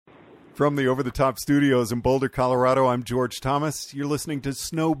From the over-the-top studios in Boulder, Colorado, I'm George Thomas. You're listening to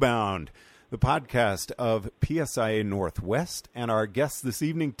Snowbound, the podcast of PSIA Northwest, and our guest this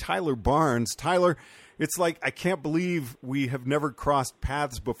evening, Tyler Barnes. Tyler, it's like I can't believe we have never crossed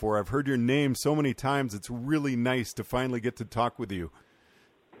paths before. I've heard your name so many times. It's really nice to finally get to talk with you.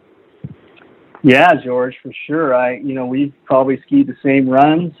 Yeah, George, for sure. We've probably skied the same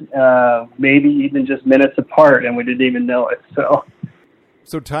runs, maybe even just minutes apart, and we didn't even know it.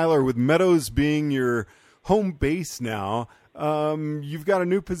 So, Tyler, with Meadows being your home base now, you've got a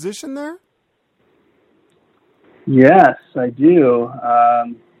new position there? Yes, I do.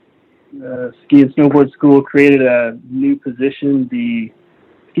 Ski and Snowboard School created a new position, the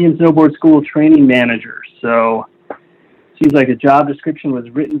Ski and Snowboard School Training Manager. So, it seems like the job description was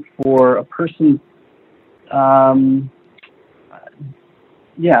written for a person, a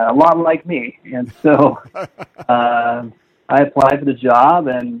lot like me. And so, I applied for the job,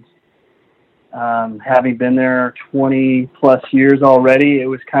 and having been there 20 plus years already, it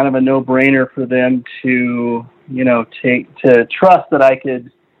was kind of a no-brainer for them to, trust that I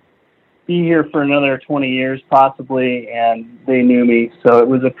could be here for another 20 years possibly, and they knew me. So it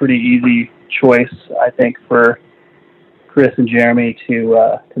was a pretty easy choice, I think, for Chris and Jeremy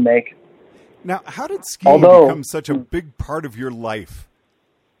to make. Now, how did skiing become such a big part of your life?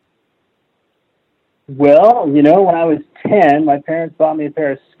 Well, when I was 10, my parents bought me a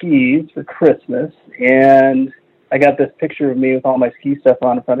pair of skis for Christmas, and I got this picture of me with all my ski stuff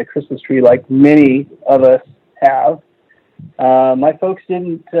on in front of the Christmas tree, like many of us have. My folks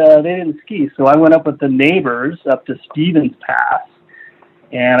didn't ski, so I went up with the neighbors up to Stevens Pass,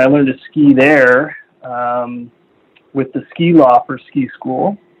 and I learned to ski there with the ski law for ski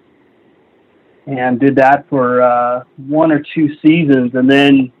school, and did that for 1 or 2 seasons, and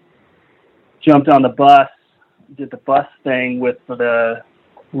then jumped on the bus, did the bus thing with the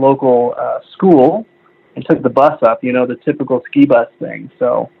local school, and took the bus up, the typical ski bus thing.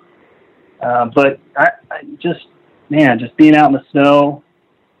 So, but I just being out in the snow,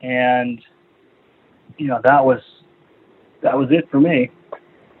 and that was it for me.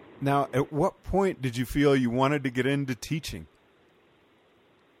 Now, at what point did you feel you wanted to get into teaching?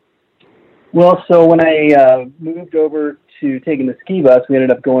 Well, so when I moved over to taking the ski bus, we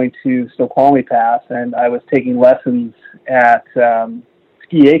ended up going to Snoqualmie Pass, and I was taking lessons at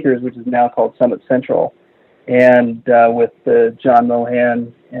Ski Acres, which is now called Summit Central, and with the John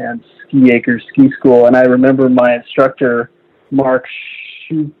Mohan and Ski Acres Ski School. And I remember my instructor, Mark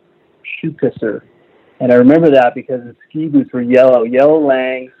Schupisser, and I remember that because his ski boots were yellow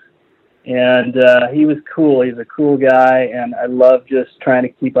Langs, and he was cool. He's a cool guy, and I love just trying to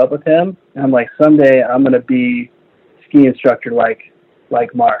keep up with him. And I'm like, someday I'm going to be ski instructor like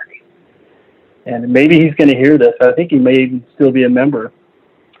Mark. And maybe he's going to hear this. I think he may even still be a member.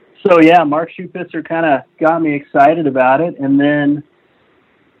 So, yeah, Mark Schupisser kind of got me excited about it. And then,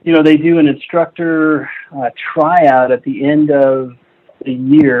 they do an instructor tryout at the end of the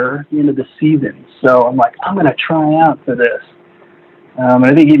year, the end of the season. So I'm like, I'm going to try out for this.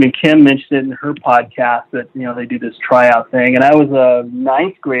 I think even Kim mentioned it in her podcast that, they do this tryout thing. And I was a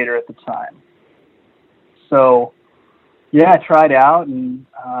 9th grader at the time. So, yeah, I tried out, and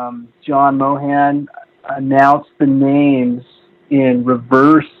John Mohan announced the names in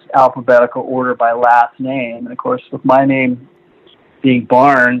reverse alphabetical order by last name. And, of course, with my name being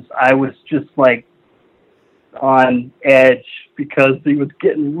Barnes, I was just, like, on edge because he was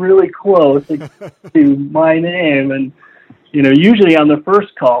getting really close to my name. And, usually I'm the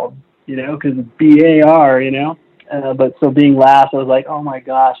first called, because it's B-A-R, but so being last, I was like, oh, my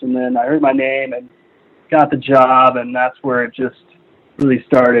gosh. And then I heard my name and got the job, and that's where it just really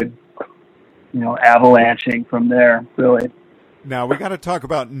started, avalanching from there, really. Now, we got to talk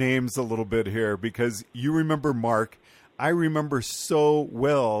about names a little bit here, because you remember Mark. I remember so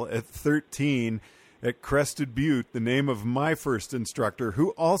well at 13 at Crested Butte, the name of my first instructor,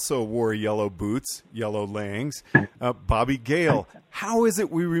 who also wore yellow boots, yellow Langs, Bobby Gale. How is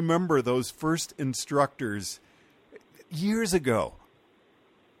it we remember those first instructors years ago?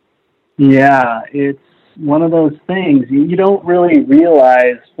 Yeah, it's one of those things. You don't really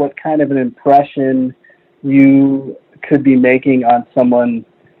realize what kind of an impression you could be making on someone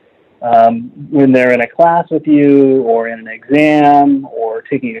when they're in a class with you, or in an exam, or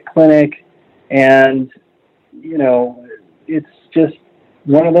taking a clinic. And, it's just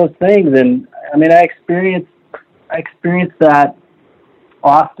one of those things. And I mean, I experienced that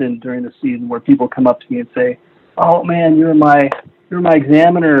often during the season, where people come up to me and say, oh man, you're my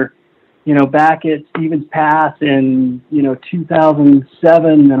examiner, back at Stevens Pass in,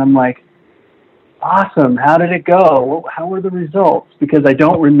 2007. And I'm like, awesome. How did it go? How were the results? Because I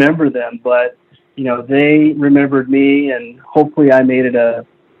don't remember them, but they remembered me, and hopefully I made it a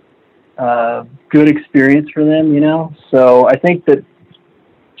good experience for them. So I think that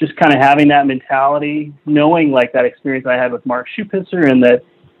just kind of having that mentality, knowing like that experience I had with Mark Schupisser, and that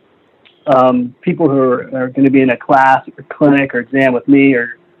people who are going to be in a class or clinic or exam with me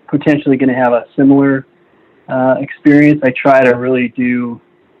are potentially going to have a similar experience. I try to really do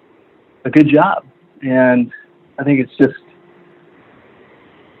a good job, and I guess it's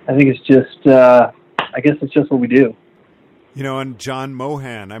just what we do. And John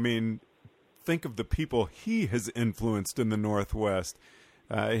Mohan, I mean, think of the people he has influenced in the Northwest.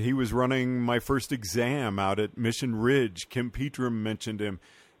 He was running my first exam out at Mission Ridge. Kim Petrum mentioned him.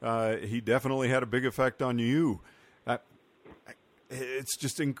 He definitely had a big effect on you. It's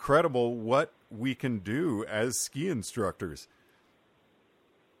just incredible what we can do as ski instructors.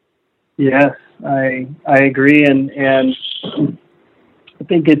 Yes, I agree, and I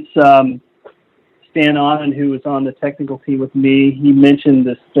think it's Stan Otten, who was on the technical team with me. He mentioned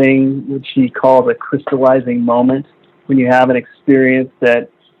this thing which he called a crystallizing moment, when you have an experience that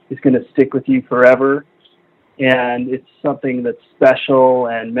is going to stick with you forever, and it's something that's special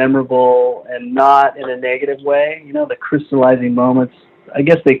and memorable and not in a negative way. The crystallizing moments, I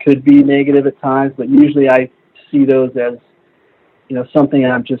guess they could be negative at times, but usually I see those as something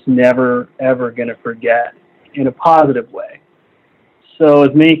I'm just never, ever going to forget in a positive way. So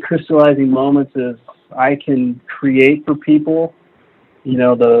as many crystallizing moments as I can create for people,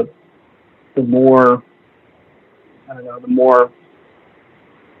 the more, the more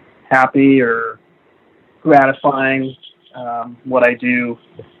happy or gratifying what I do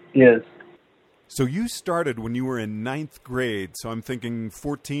is. So you started when you were in 9th grade, so I'm thinking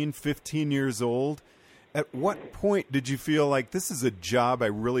 14, 15 years old. At what point did you feel like this is a job I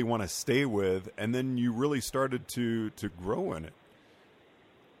really want to stay with, and then you really started to grow in it?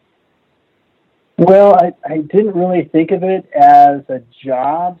 Well, I didn't really think of it as a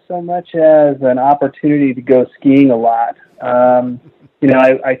job so much as an opportunity to go skiing a lot.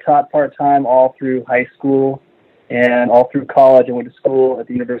 I taught part-time all through high school and all through college. I went to school at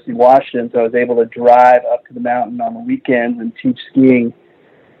the University of Washington, so I was able to drive up to the mountain on the weekends and teach skiing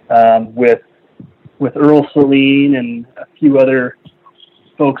with Earl Saline and a few other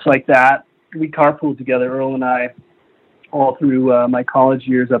folks like that. We carpooled together, Earl and I, all through my college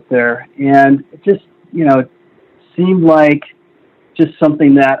years up there. And it just, it seemed like just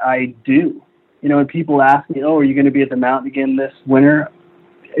something that I do. When people ask me, are you going to be at the mountain again this winter?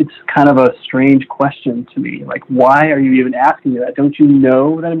 It's kind of a strange question to me. Like, why are you even asking me that? Don't you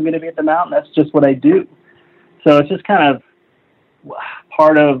know that I'm going to be at the mountain? That's just what I do. So it's just kind of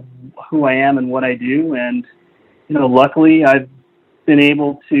part of who I am and what I do. And, luckily I've been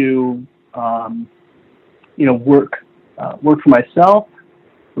able to, work for myself,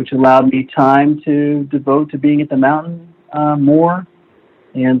 which allowed me time to devote to being at the mountain more.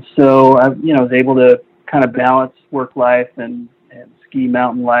 And so I was able to kind of balance work life and ski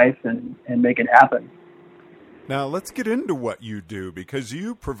mountain life and make it happen. Now let's get into what you do, because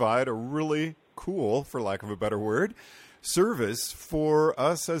you provide a really cool, for lack of a better word, service for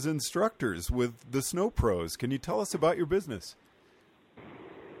us as instructors with the Snow Pros. Can you tell us about your business?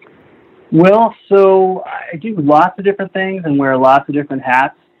 Well, so I do lots of different things and wear lots of different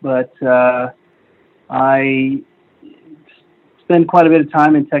hats, but I spend quite a bit of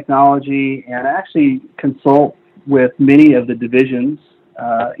time in technology, and I actually consult with many of the divisions,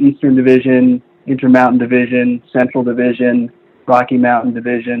 Eastern Division, Intermountain Division, Central Division, Rocky Mountain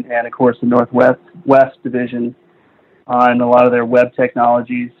Division, and of course the Northwest Division on a lot of their web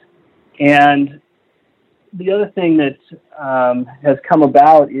technologies. And the other thing that has come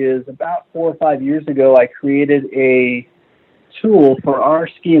about is about 4 or 5 years ago, I created a tool for our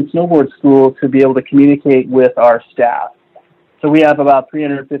ski and snowboard school to be able to communicate with our staff. So we have about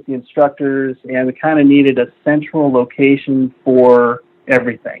 350 instructors, and we kind of needed a central location for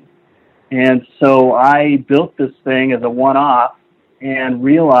everything. And so I built this thing as a one-off and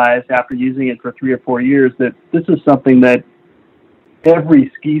realized after using it for 3 or 4 years that this is something that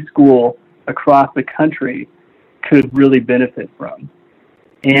every ski school across the country could really benefit from.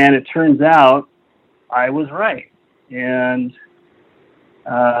 And it turns out I was right. And,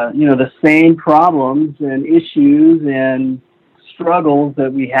 the same problems and issues and struggles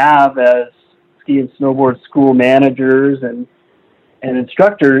that we have as ski and snowboard school managers and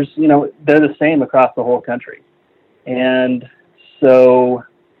instructors, they're the same across the whole country. And so,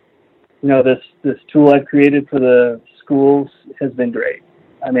 this tool I've created for the schools has been great.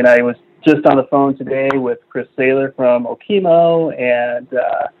 I mean, I was just on the phone today with Chris Saylor from Okemo, and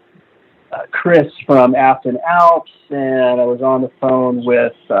Chris from Afton Alps, and I was on the phone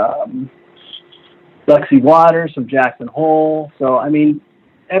with Lexi Waters from Jackson Hole. So, I mean,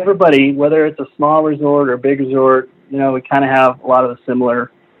 everybody, whether it's a small resort or a big resort, we kind of have a lot of the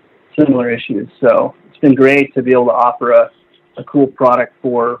similar issues. So it's been great to be able to offer a cool product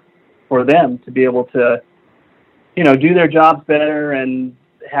for them to be able to, do their jobs better and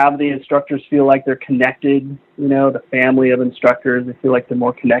have the instructors feel like they're connected, the family of instructors, they feel like they're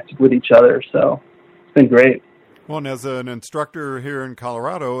more connected with each other. So it's been great. Well, and as an instructor here in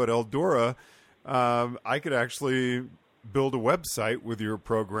Colorado at Eldora, I could actually build a website with your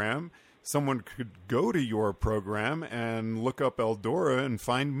program. Someone could go to your program and look up Eldora and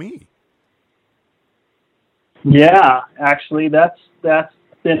find me. Yeah, actually, that's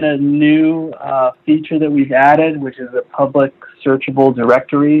been a new feature that we've added, which is a public searchable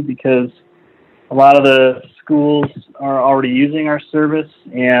directory, because a lot of the schools are already using our service,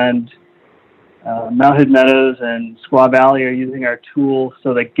 and Mount Hood Meadows and Squaw Valley are using our tool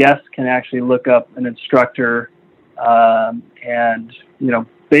so that guests can actually look up an instructor and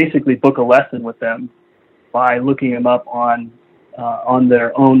basically book a lesson with them by looking them up on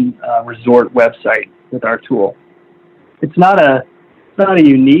their own resort website with our tool. It's not a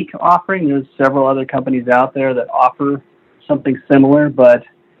unique offering. There's several other companies out there that offer something similar, but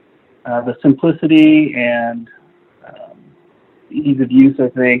the simplicity and ease of use, I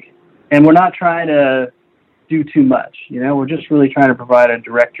think, and we're not trying to do too much. We're just really trying to provide a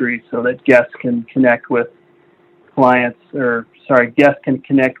directory so that guests can connect with guests can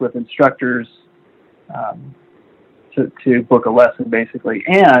connect with instructors to book a lesson, basically,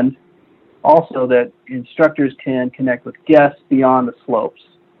 and also that instructors can connect with guests beyond the slopes.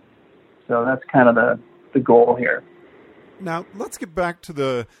 So that's kind of the goal here. Now, let's get back to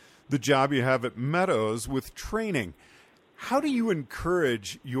the job you have at Meadows with training. How do you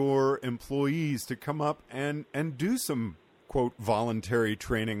encourage your employees to come up and do some, quote, voluntary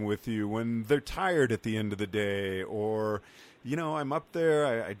training with you when they're tired at the end of the day? Or, I'm up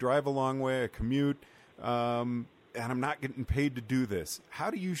there, I drive a long way, I commute, and I'm not getting paid to do this.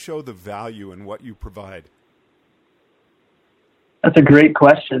 How do you show the value in what you provide? That's a great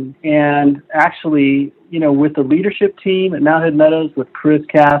question. And actually, with the leadership team at Mount Hood Meadows, with Chris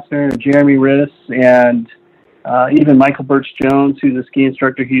Kastner and Jeremy Riss and even Michael Birch-Jones, who's a ski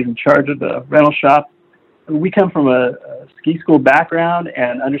instructor, he's in charge of the rental shop. We come from a ski school background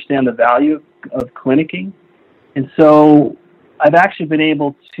and understand the value of clinicking. And so I've actually been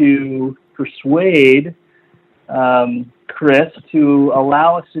able to persuade Chris to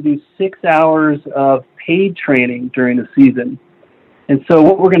allow us to do 6 hours of paid training during the season. And so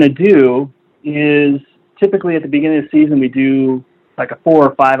what we're going to do is typically at the beginning of the season, we do like a 4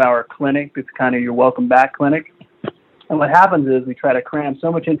 or 5 hour clinic. It's kind of your welcome back clinic. And what happens is we try to cram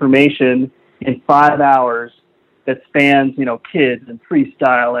so much information in 5 hours that spans, kids and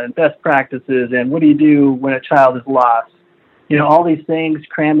freestyle and best practices and what do you do when a child is lost. All these things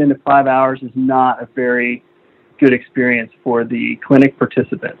crammed into 5 hours is not a very good experience for the clinic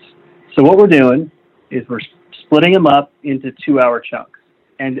participants. So what we're doing is we're splitting them up into 2 hour chunks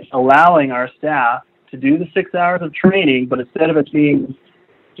and allowing our staff to do the 6 hours of training, but instead of it being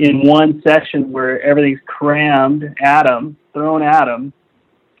in one session where everything's crammed thrown at them,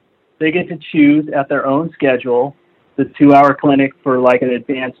 they get to choose at their own schedule the 2 hour clinic for like an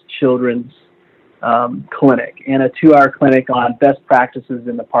advanced children's clinic, and a 2 hour clinic on best practices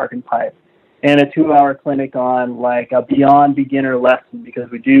in the park and pipe, and a 2 hour clinic on like a beyond beginner lesson, because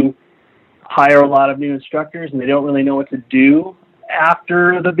we do hire a lot of new instructors and they don't really know what to do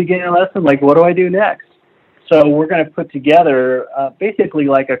after the beginner lesson. Like, what do I do next? So we're going to put together basically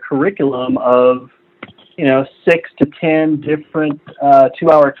like a curriculum of 6 to 10 different 2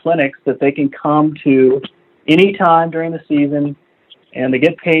 hour clinics that they can come to anytime during the season, and they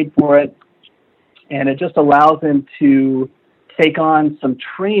get paid for it. And it just allows them to take on some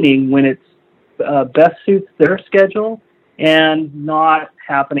training when it's best suits their schedule and not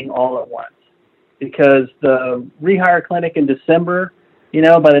happening all at once. Because the rehire clinic in December,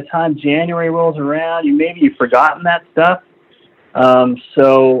 by the time January rolls around, you've forgotten that stuff.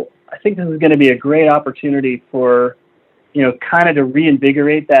 So I think this is going to be a great opportunity for, kind of to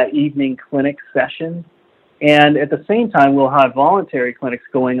reinvigorate that evening clinic session. And at the same time, we'll have voluntary clinics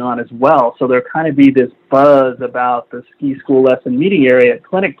going on as well. So there'll kind of be this buzz about the ski school lesson meeting area at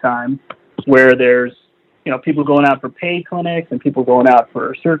clinic time, where there's, people going out for paid clinics and people going out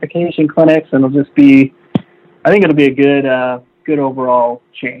for certification clinics. And I think it'll be a good overall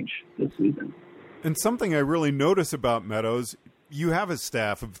change this season. And something I really notice about Meadows, you have a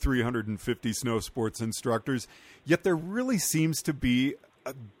staff of 350 snow sports instructors, yet there really seems to be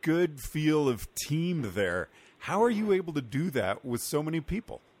a good feel of team there. How are you able to do that with so many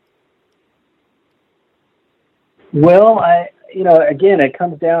people? Well, again, it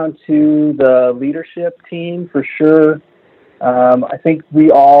comes down to the leadership team for sure. I think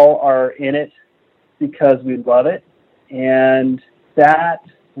we all are in it because we love it, and that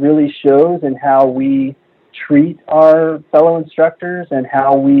really shows in how we treat our fellow instructors and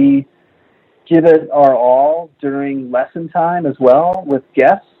how we give it our all during lesson time as well with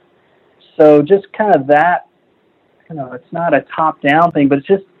guests. So just kind of that, it's not a top-down thing, but it's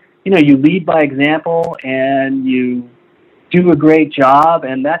just, you lead by example and you do a great job,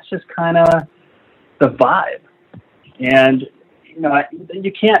 and that's just kind of the vibe. And,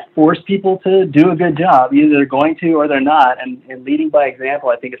 you can't force people to do a good job. Either they're going to or they're not. And leading by example,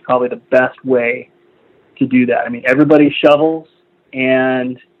 I think, is probably the best way to do that. I mean, everybody shovels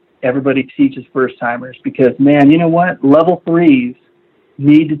and everybody teaches first-timers because, man, you know what? Level 3s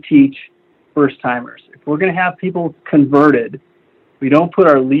need to teach first-timers. If we're going to have people converted, we don't put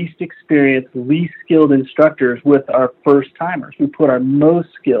our least experienced, least skilled instructors with our first-timers. We put our most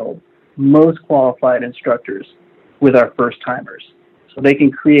skilled, most qualified instructors with our first-timers so they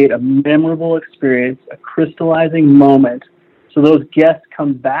can create a memorable experience, a crystallizing moment, so those guests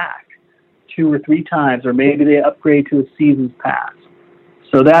come back 2 or 3 times, or maybe they upgrade to a season's pass.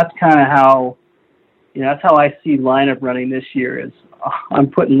 So that's kind of how, that's how I see lineup running this year is I'm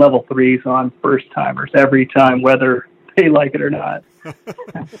putting level 3s on first-timers every time, whether they like it or not.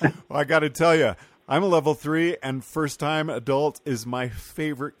 Well, I got to tell you, I'm a level 3, and first-time adult is my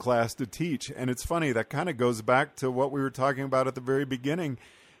favorite class to teach. And it's funny, that kind of goes back to what we were talking about at the very beginning,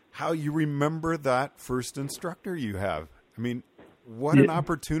 how you remember that first instructor you have. I mean, what an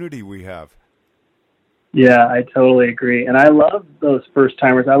opportunity we have. Yeah, I totally agree. And I love those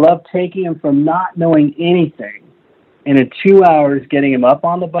first-timers. I love taking them from not knowing anything and in 2 hours getting them up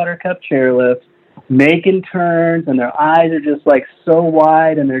on the buttercup chairlift, making turns, and their eyes are just like so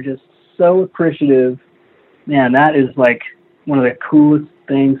wide and they're just so appreciative. Man, that is like one of the coolest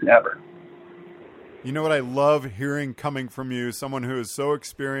things ever. You know what I love hearing coming from you, someone who is so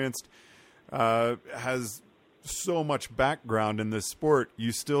experienced, has so much background in this sport,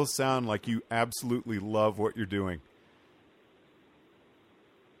 you still sound like you absolutely love what you're doing.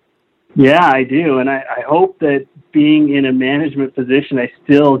 Yeah, I do. And I hope that being in a management position, I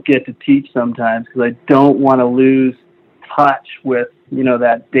still get to teach sometimes because I don't want to lose touch with,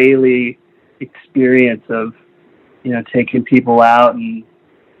 that daily experience of, taking people out and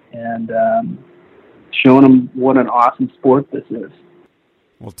showing them what an awesome sport this is.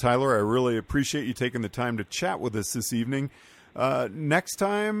 Well, Tyler, I really appreciate you taking the time to chat with us this evening. Next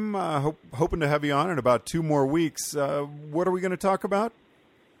time, hoping to have you on in about 2 more weeks. What are we going to talk about?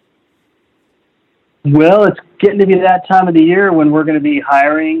 Well, it's getting to be that time of the year when we're going to be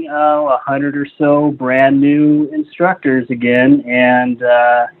hiring 100 or so brand new instructors again, and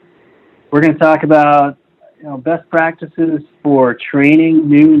we're going to talk about best practices for training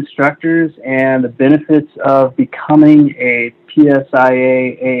new instructors and the benefits of becoming a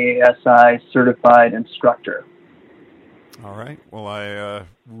PSIA AASI certified instructor. All right. Well, I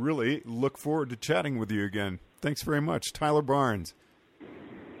really look forward to chatting with you again. Thanks very much, Tyler Barnes.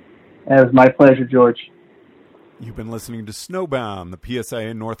 It was my pleasure, George. You've been listening to Snowbound, the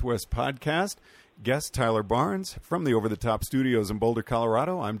PSIA Northwest podcast. Guest Tyler Barnes from the Over the Top Studios in Boulder,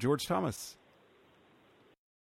 Colorado. I'm George Thomas.